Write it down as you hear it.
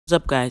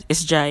What's up, guys?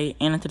 It's Jai,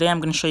 and today I'm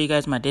going to show you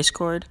guys my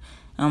Discord.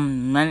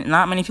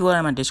 Not many people are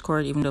on my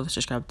Discord, even though they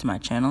subscribe to my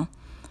channel.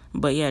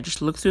 But yeah,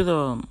 just look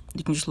through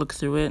you can just look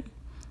through it.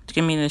 It's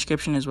gonna be in the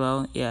description as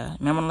well. Yeah,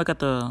 I'm gonna look at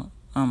the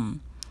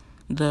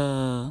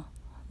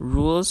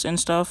rules and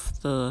stuff,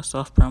 the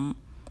self-prom,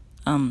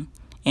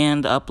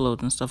 and the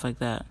uploads and stuff like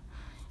that.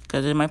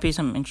 Because there might be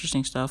some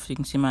interesting stuff. You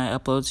can see my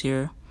uploads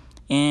here,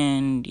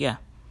 and yeah.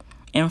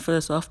 And for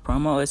the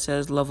self-promo, it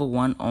says level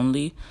 1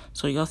 only.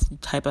 So you have to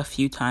type a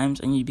few times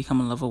and you become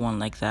a level 1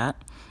 like that.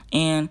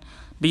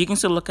 But you can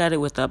still look at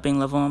it without being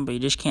level 1, but you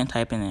just can't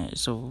type in it.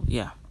 So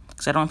yeah,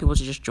 because I don't want people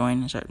to just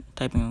join and start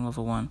typing in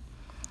level 1.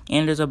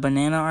 And there's a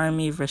banana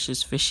army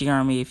versus fishy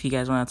army if you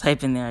guys want to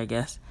type in there, I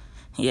guess.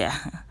 Yeah.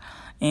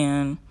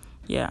 And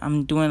yeah,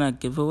 I'm doing a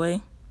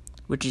giveaway,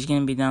 which is going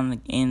to be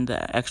down in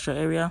the extra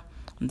area.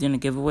 I'm doing a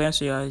giveaway,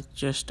 so y'all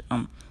just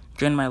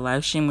join my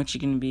live stream, which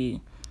is going to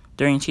be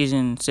during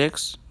season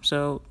 6,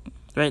 so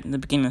right in the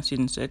beginning of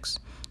season 6.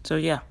 So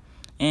yeah,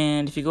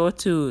 and if you go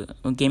to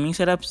gaming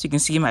setups, you can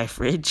see my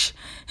fridge.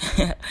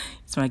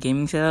 It's my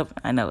gaming setup.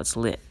 I know it's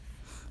lit.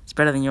 It's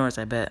better than yours,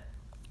 I bet.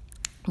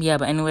 Yeah,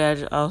 but anyway,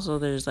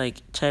 there's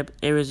like chat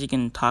areas you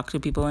can talk to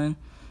people in,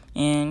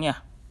 and yeah.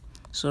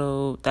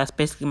 So that's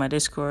basically my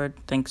Discord.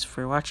 Thanks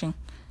for watching,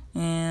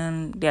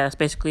 and yeah, that's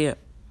basically it.